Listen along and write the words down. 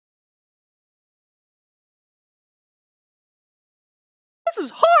This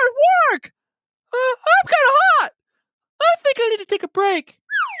is hard work! I'm kinda hot! I think I need to take a break.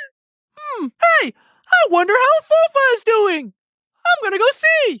 Hey! I wonder how Foofa is doing! I'm gonna go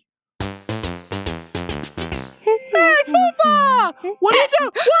see! Hey, Foofa! What are you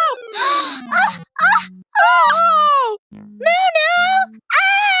doing? Whoa! Oh! Muno!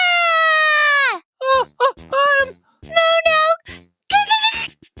 Ah! Muno!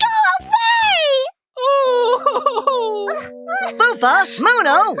 Go away! Oh! Foofa,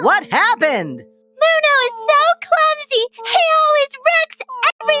 Muno, what happened? Muno is so clumsy! He always wrecks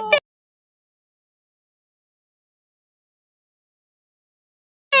everything!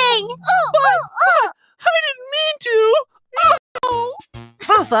 I didn't mean to! Oh!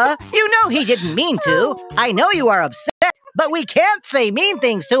 Foofa, you know he didn't mean to. I know you are upset, but we can't say mean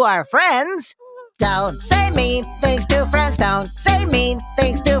things to our friends. Don't say mean things to friends. Don't say mean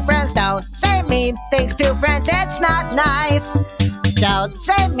things to friends. Don't say mean things to friends. It's not nice. Don't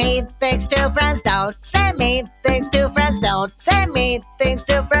say mean things to friends. Don't say mean things to friends. Don't say mean things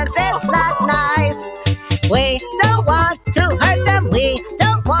to friends. It's not nice. We don't want to hurt them. We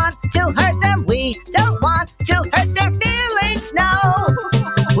don't want to hurt them. We don't want to hurt their feelings. No.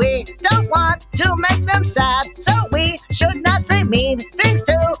 We don't want to make them sad, so we should not say mean things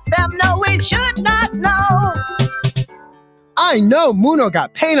to them. No, we should not know. I know Muno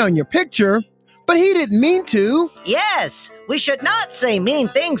got paint on your picture, but he didn't mean to. Yes, we should not say mean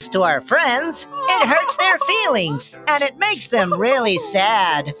things to our friends. It hurts their feelings, and it makes them really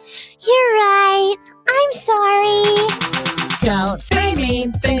sad. You're right. I'm sorry. Don't say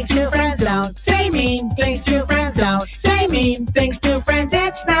mean things to friends. Don't say mean things to friends. Don't say mean things to friends.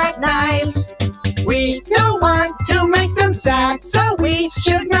 It's not nice. We don't want to make them sad, so we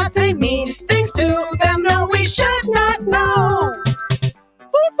should not say mean things to them. No, we should not know.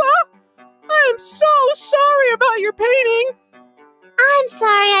 Foofa! I am so sorry about your painting! I'm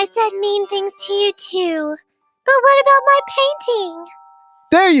sorry I said mean things to you too. But what about my painting?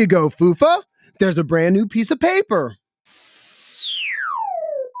 There you go, Foofa. There's a brand new piece of paper.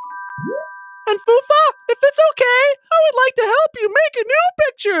 And Foofa, if it's okay, I would like to help you make a new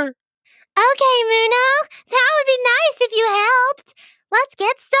picture! Okay, Muno. That would be nice if you helped. Let's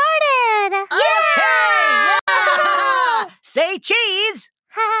get started. Okay! Yeah! Say cheese!